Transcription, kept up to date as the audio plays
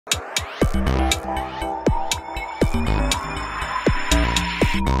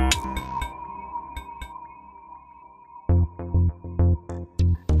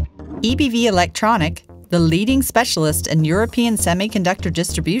EBV Elektronik, the leading specialist in European semiconductor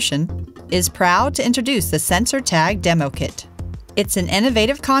distribution, is proud to introduce the Sensortag Demokit. It's an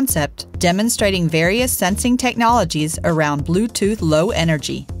innovative concept demonstrating various sensing technologies around Bluetooth Low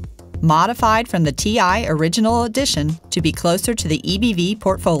Energy, modified from the TI Original Edition to be closer to the EBV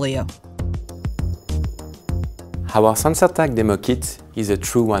portfolio. Our Sensortag Demokit is a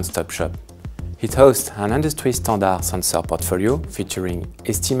true one-stop shop. It hosts an industry-standard sensor portfolio featuring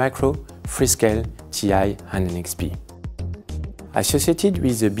STMicro, Freescale, TI and NXP. Associated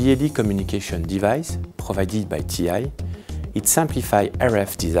with the BLE communication device provided by TI, it simplifies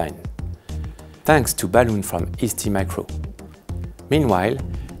RF design, thanks to balloon from STMicro. Meanwhile,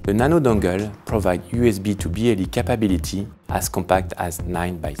 the nano dongle provides USB to BLE capability as compact as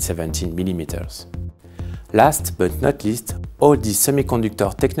 9 by 17 mm. Last but not least, all these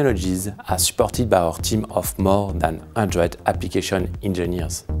semiconductor technologies are supported by our team of more than 100 application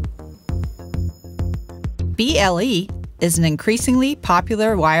engineers. BLE is an increasingly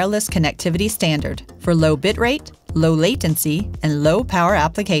popular wireless connectivity standard for low bitrate, low latency, and low power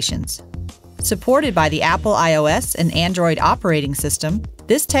applications. Supported by the Apple iOS and Android operating system,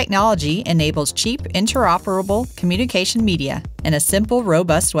 this technology enables cheap, interoperable communication media in a simple,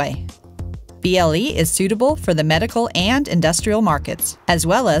 robust way. BLE is suitable for the medical and industrial markets, as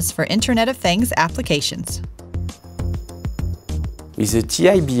well as for Internet of Things applications. With the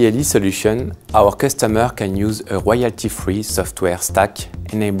TI BLE solution, our customer can use a royalty-free software stack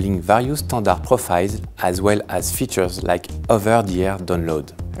enabling various standard profiles as well as features like over-the-air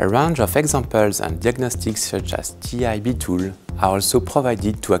download. A range of examples and diagnostics such as TI tool are also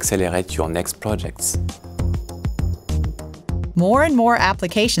provided to accelerate your next projects. More and more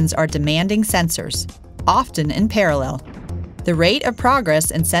applications are demanding sensors, often in parallel. The rate of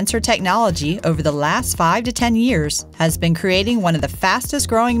progress in sensor technology over the last 5 to 10 years has been creating one of the fastest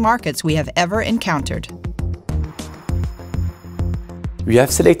growing markets we have ever encountered. We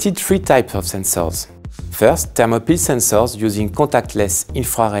have selected 3 types of sensors. First, thermopile sensors using contactless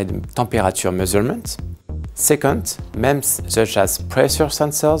infrared temperature measurement. Second, MEMS such as pressure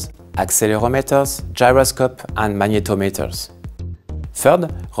sensors, accelerometers, gyroscope and magnetometers.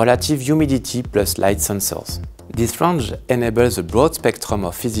 Third, relative humidity plus light sensors. This range enables a broad spectrum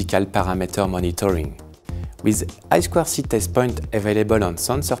of physical parameter monitoring. With I2C test point available on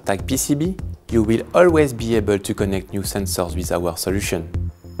Sensortag PCB, you will always be able to connect new sensors with our solution.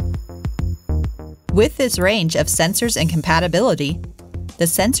 With this range of sensors and compatibility, the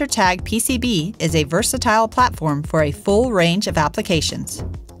Sensortag PCB is a versatile platform for a full range of applications.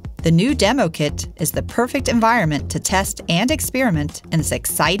 The new Demokit is the perfect environment to test and experiment in this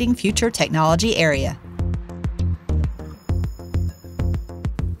exciting future technology area.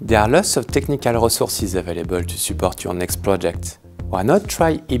 There are lots of technical resources available to support your next project. Why not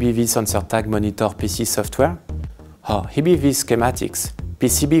try EBV Sensortag Monitor PC software? Or EBV schematics,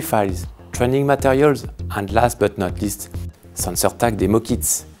 PCB files, training materials, and last but not least, Sensortag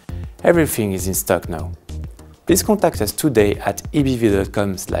Demokits. Everything is in stock now. Please contact us today at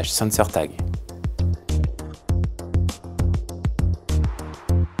ebv.com/sensortag.